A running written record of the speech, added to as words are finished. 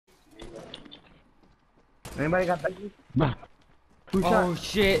Anybody got that? Who shot? Oh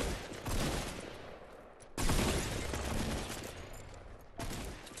shit.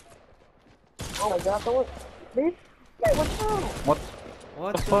 Oh my god, someone. Bitch. Hey, what's wrong?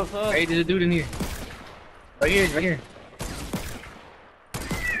 What the fuck? fuck? Hey, there's a dude in here. Right here, right here.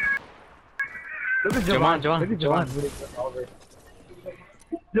 Look at Javon. Look at Javon.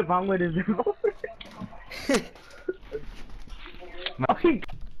 Javon with his revolver. Okay.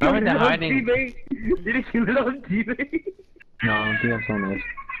 Remember that hiding? Did he kill it on TV? No, I don't think that's so nice.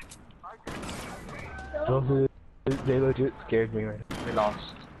 They legit scared me right now. We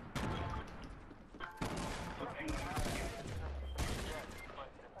lost.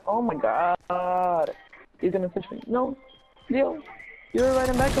 Oh my god. He's gonna fish me. No. Leo. You're right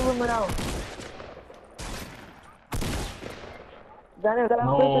back of him now. Daniel,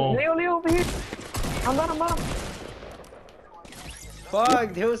 No. Leo, over here. I'm on.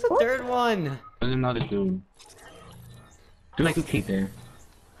 Fuck, there was a third one. There's another dude. Do like a keep there.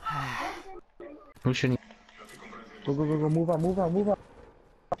 Who shouldn't? Go, move on.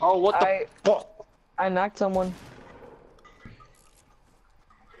 Oh, what the fuck? I knocked someone.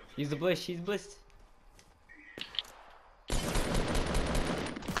 He's the bliss, he's blissed.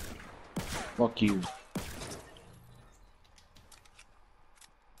 Fuck you.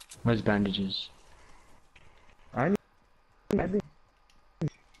 Where's bandages?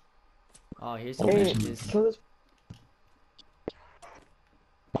 Oh, here's Oh, some Hey, bandages. kill this.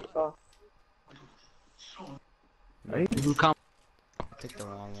 Oh. Who come? I picked the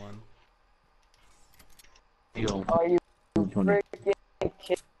wrong one. Yo. Are you freaking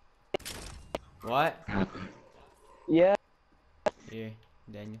kidding? What? Happened. Yeah, Here,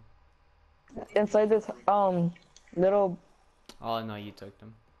 Daniel. inside this little. Oh no, you took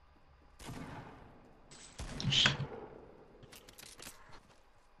them.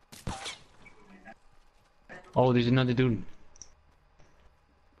 Oh, there's another dude.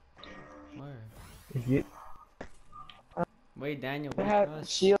 Where? Is it? Wait, Daniel, I where's have us?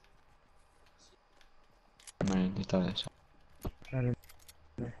 shield. Man, they thought I saw. I don't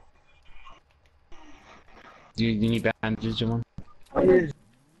Do you need bandages, Javon? know.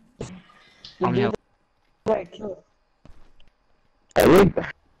 How many health? Right, kill it.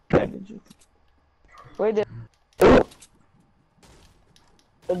 Wait there.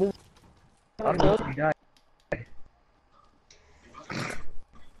 He died.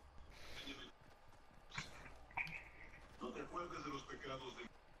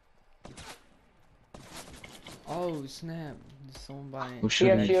 Oh snap! There's someone behind Who should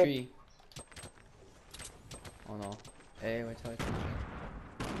Yeah, that shield. tree. Oh no! Hey, wait till I come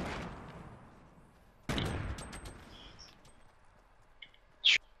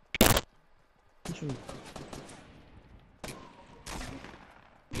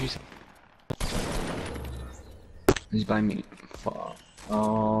He's by me. Fuck.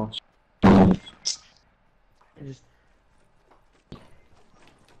 Oh.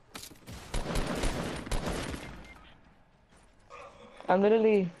 I'm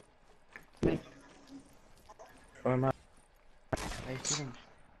literally. Or am I? Hey, shoot him.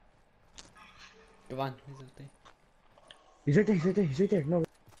 Come on, he's up there. He's right there. No.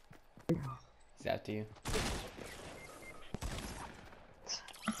 He's after you.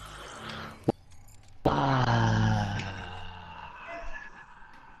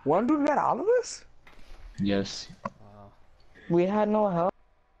 One dude got all of us? Yes. Wow. We had no help.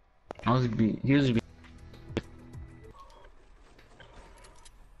 He was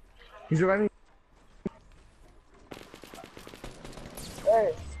He's reviving.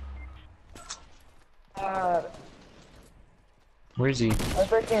 Hey. God, Where is he? I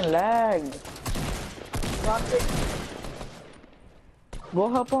freaking lagged. Go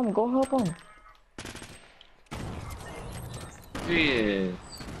help him. Here he is. Is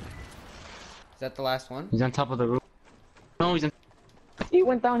that the last one? He's on top of the roof. No, he's on. He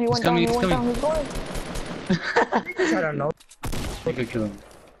went down, He's coming. he's going. I don't know. I could kill him.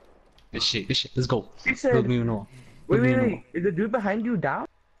 Good shit. Let's go. He said. Look me know. Wait. Is the dude behind you down?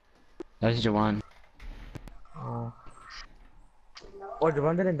 That's Jawan. Oh. Oh,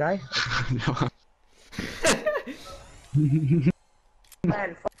 Javon didn't die?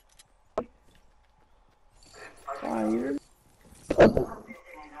 Man, fire.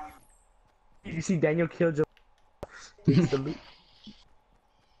 You see Daniel kill Javon.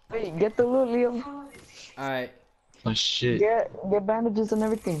 Wait, get the loot, Leo. Alright. Oh shit. Get bandages and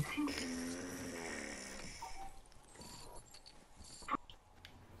everything.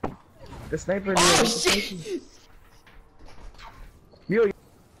 The sniper, Leo. Oh shit! Leo, you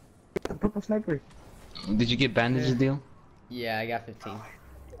the purple sniper. Did you get bandages, deal? Yeah, I got 15.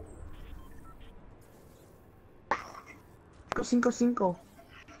 Cinco, cinco.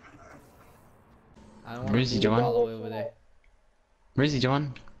 I don't want Where to is he, move Joanne? all the way over there. Where is he,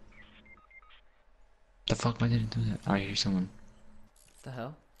 John? The fuck? Why did it do that? Oh, I hear someone. What the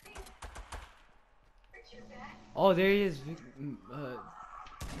hell? Oh, there he is.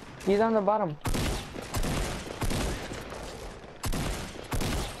 He's on the bottom.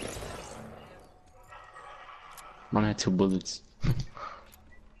 One had 2 bullets.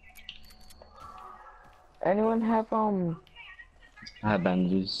 Anyone have I have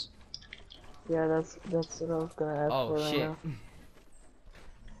bandages. Yeah, that's what I was gonna ask Oh for right shit. now.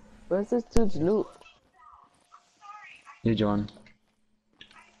 Where's this dude's loot? Here, John.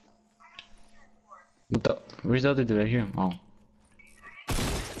 What the? Where's the other dude? I hear him. Oh.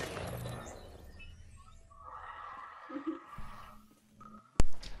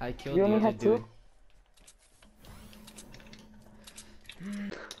 I killed You the only other had 2?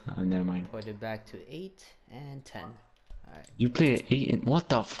 dude. Never mind. Put it back to 8 and 10. Alright. You play at 8 and what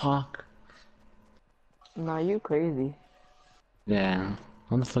the fuck? Nah, you crazy. Yeah.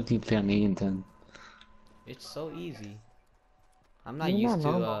 How the fuck do you play on 8 and 10? It's so easy. I'm not You're used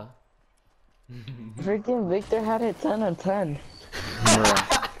not to normal. Freaking Victor had it 10 on 10.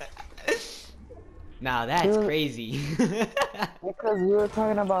 Nah, that's Dude. crazy. Because we were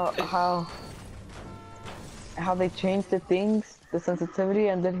talking about how they changed the things, the sensitivity,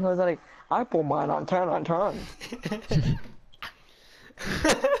 and then he was like, I put mine on 10 on 10.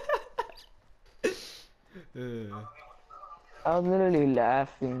 I was literally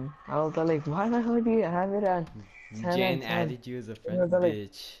laughing. I was like, why the hell do you have it on 10 on Jen 10? added you as a And friend, he was like,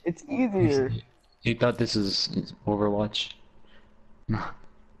 bitch. it's easier. He thought this is Overwatch.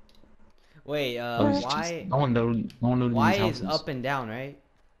 Wait, Oh, it's why? just, no one loaded Y these is houses. up and down, right?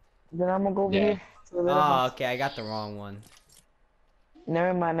 Then I'm gonna go over Yeah. here to the little Oh, house. okay, I got the wrong one.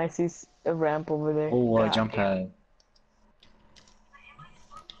 Never mind, I see a ramp over there. Oh, God jump damn. pad.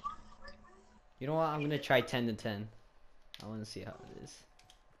 You know what? I'm gonna try 10 to 10. I wanna see how it is.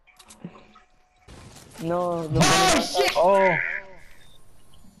 No, the Oh shit! Oh!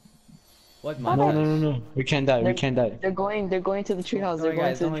 What No, montage? no. We can't die, we can't die. they're going to the treehouse. Don't They're worry, going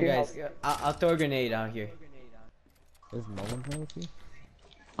guys. to Don't the worry, treehouse. guys. I'll throw a grenade out here. There's no one playing with you?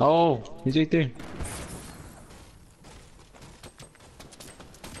 Oh, he's right there.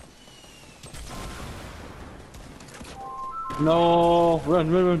 No,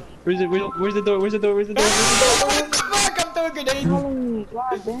 run. Where's the door? Where's the door? Where's the door? Fuck! I'm throwing a grenade. Holy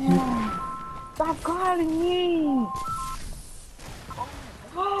god damn! Stop calling me!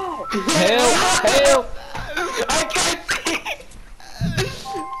 Oh, Help! I can't see.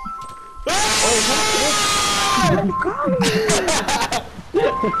 stop calling me!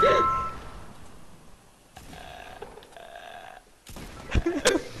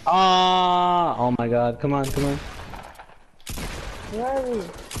 Ah! Oh my god, come on. Where are we?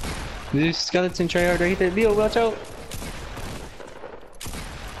 There's a skeleton tryhard right there. Leo, watch out!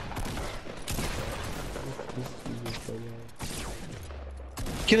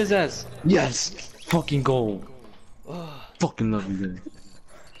 Kill his ass! Yes! Fucking goal! Fucking love you guys.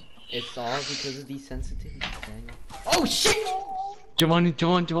 It's all because of these sensitivities, Daniel. Oh shit! Giovanni!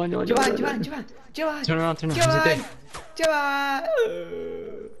 Joanne! Turn around. He's right there. Joanne!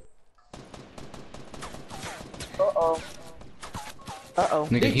 Uh-oh. Uh-oh.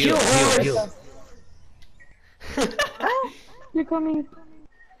 Nigga, They heal. killed You're coming.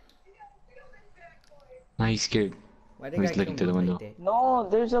 Nah, he's scared. Why they He's gotta looking kill through the me window. like that? No,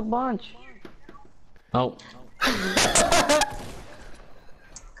 there's a bunch. Oh.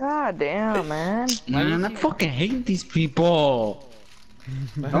 God damn, man. Man, I fucking hate these people.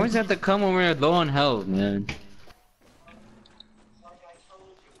 I always have to come when we're low on health, man.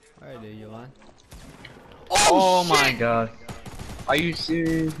 Alright, there you are. Oh my god. Are you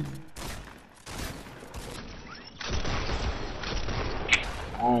serious?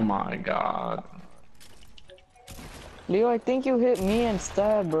 Oh my god. Leo, I think you hit me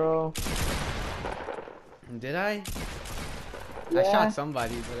instead, bro. Did I? I Yeah. shot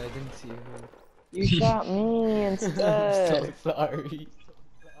somebody, but I didn't see who. You shot me I'm instead. so sorry.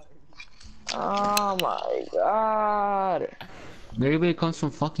 Oh my god. Maybe it comes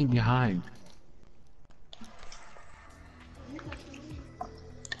from fucking behind.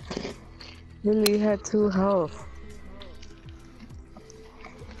 Lily had 2 health.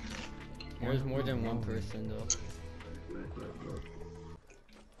 There's more than one person though.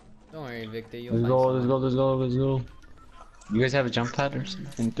 Don't worry, Victor. You'll Let's find go, someone. let's go. You guys have a jump pad or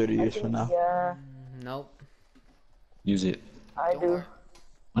something? In 30 years from now. Yeah, Nope. Use it. I Don't do. worry.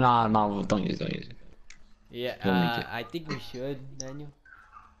 No, don't use it. Yeah, You'll make it. I think we should, Daniel.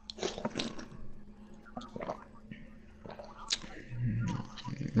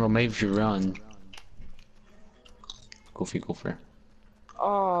 Well, maybe if you run. Goofy gopher.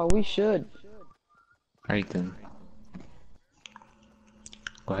 Oh, we should. Alright then.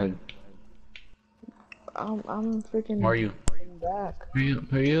 Go ahead. I'm freaking. Where are you? Back. Hurry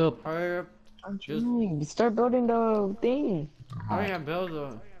up, hurry up. Hurry up. I'm trying. Start building the thing. Hurry up, build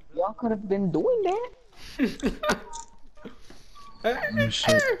a... Y'all could have been doing that. Oh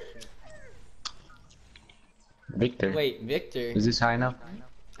shit. Victor. Wait, Victor? Is this high enough?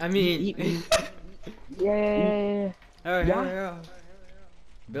 I mean... Yeah. Hurry, Yeah. hurry up.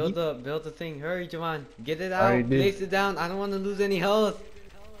 Build the thing. Hurry, Javon. Get it out. Already did. Place it down. I don't want to lose any health.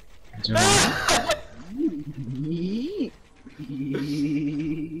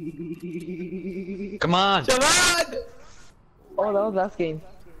 Come on! Javon! Oh, that was last game.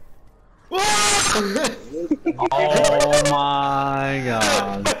 Oh my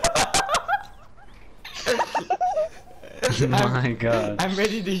god. My god. I'm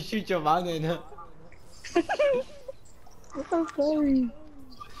ready to shoot Javon in. I'm sorry.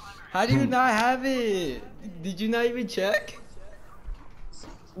 How do you not have it? Did you not even check?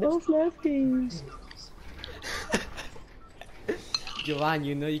 That was last game. Javon,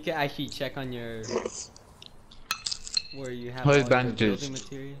 you know you can actually check on your... where you have What all is your bandages? building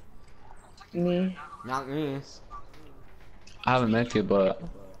material. Me. Not me. I haven't met you, but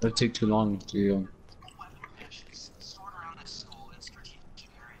it'll take too long to.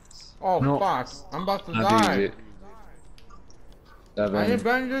 Oh No. fuck! I'm about to I die. use it. I need 7,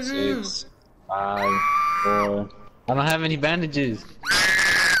 bandages. 6, 5, 4. I don't have any bandages.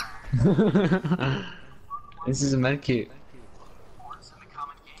 This is a medkit.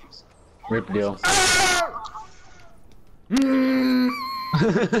 Rip deal.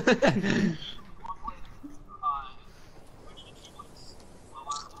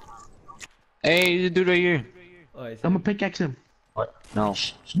 Hey, there's a dude right here. Oh, I said- I'm gonna pickaxe him. What? No.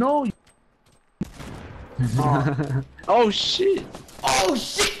 No! Oh shit! Oh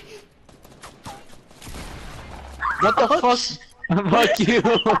shit! What the fuck? Fuck you!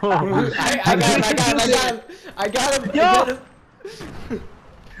 I got him! Yo!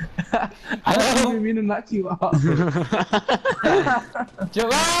 I don't even mean to knock you off.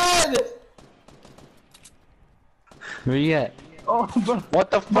 Javon! Where you at? Oh, bro.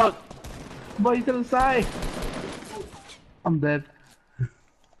 What the fuck? Bro, he's to the side. I'm dead.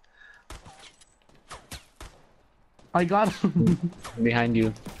 I got him. Behind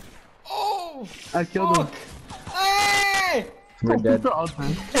you. Oh! I killed him. Hey! We're dead. All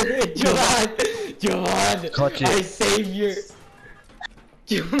time. Javon! Clutch it. I saved you!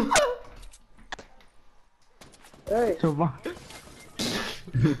 Javon! Hey, Javon.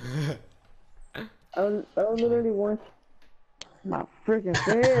 I literally want my freaking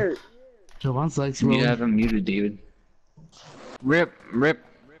hair. Javon's like, You have him muted, David. Rip,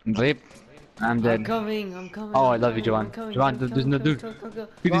 Zip. I'm I'm dead. coming. Oh, I love you, Javon. Javon, there's no dude.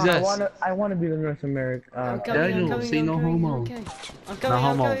 Beat his ass. I wanna be the North America. I'm coming, Daniel, I'm coming, say I'm no coming, homo. I'm coming. I'm No coming,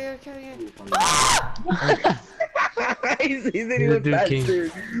 homo. I'm coming. he's He's a even dude king. faster.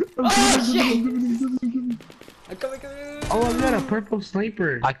 Oh shit! I'm coming. Oh, I got a purple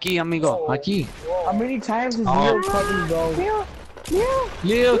sniper. Aquí, amigo. Aquí. How many times has Oh. Leo cut me, bro?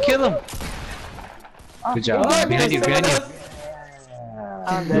 Leo, kill him. Good job. Oh, Behind you, behind you.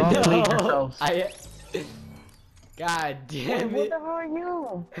 I'm Y'all dead. played yourselves. God damn What it! the hell are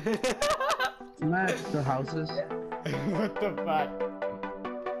you? Smash the houses. What the fuck?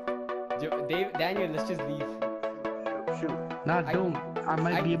 Daniel, let's just leave. Shoot. Nah, don't. I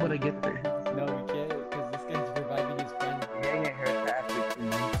might be able to get there. No, we can't, because this guy's reviving his friend. Yeah, her traffic.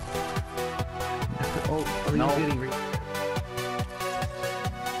 Oh, are No. you getting ready?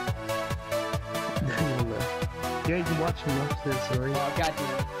 You guys watch him upstairs, sorry. Oh, God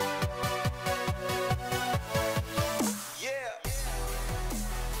damn it.